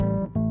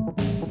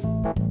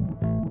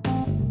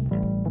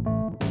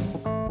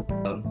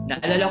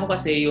naalala ko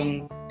kasi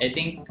yung, I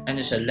think,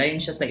 line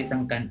siya sa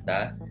isang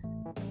kanta.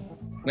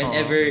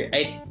 Whenever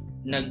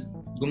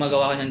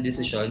gumagawa ko ng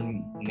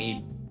decision,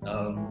 may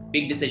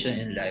big decision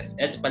in life,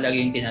 eto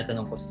palagi yung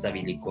tinatanong ko sa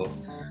sarili ko.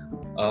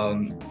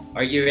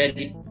 Are you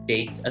ready to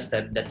take a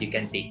step that you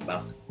can take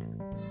back?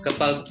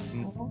 Kapag,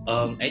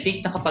 I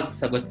think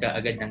nakapagsagot ka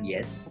agad ng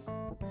yes,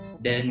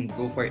 then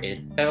go for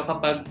it. Pero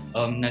kapag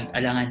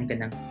nag-alangan ka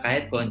ng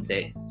kahit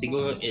konti,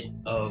 siguro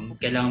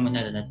kailangan mo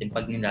na natin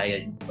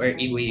pagnilayan or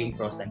i-weigh yung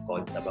pros and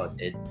cons about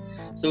it.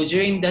 So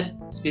during that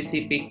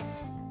specific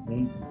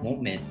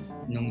moment,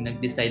 nung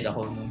nag-decide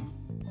ako nung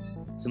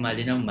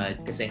sumali ng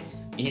math, kasi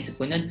inisip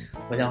ko nun,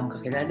 wala akong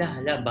kakilala.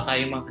 Hala, baka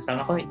yung mga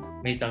kasama ko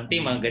may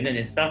something, mga ganun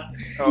and stuff.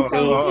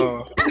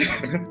 Oo,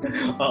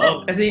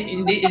 kasi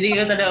hindi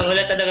ka talaga,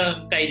 wala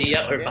talaga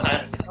ka-idea or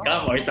baka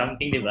scam or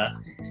something, di ba?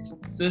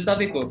 So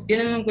sabi ko,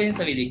 tinanong ko yung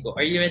sarili ko,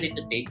 are you ready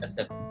to take a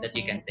step that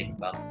you can take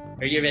back?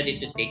 Are you ready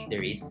to take the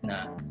risk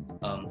na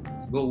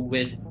go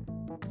with,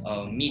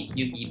 meet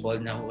new people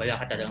na wala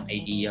ka talagang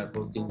idea,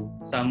 go to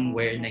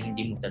somewhere na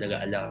hindi mo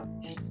talaga alam,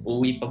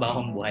 uwi pa ba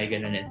akong buhay,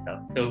 ganun and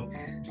stuff. So,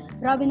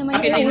 grabe naman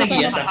bakit yung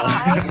nag-yes ako?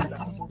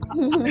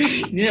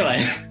 Hindi naman.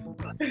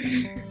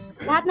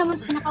 Lahat naman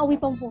nakauwi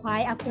pang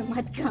buhay after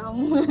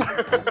madcam.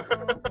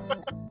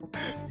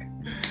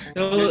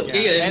 So,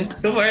 yun.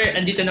 So far,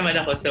 andito naman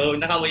ako. So,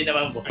 nakauwi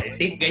naman buhay.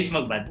 Safe guys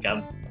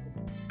mag-badcam.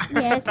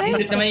 Yes.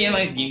 Isip naman yung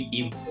mga dream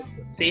team.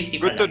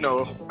 Safety Good pala. to know.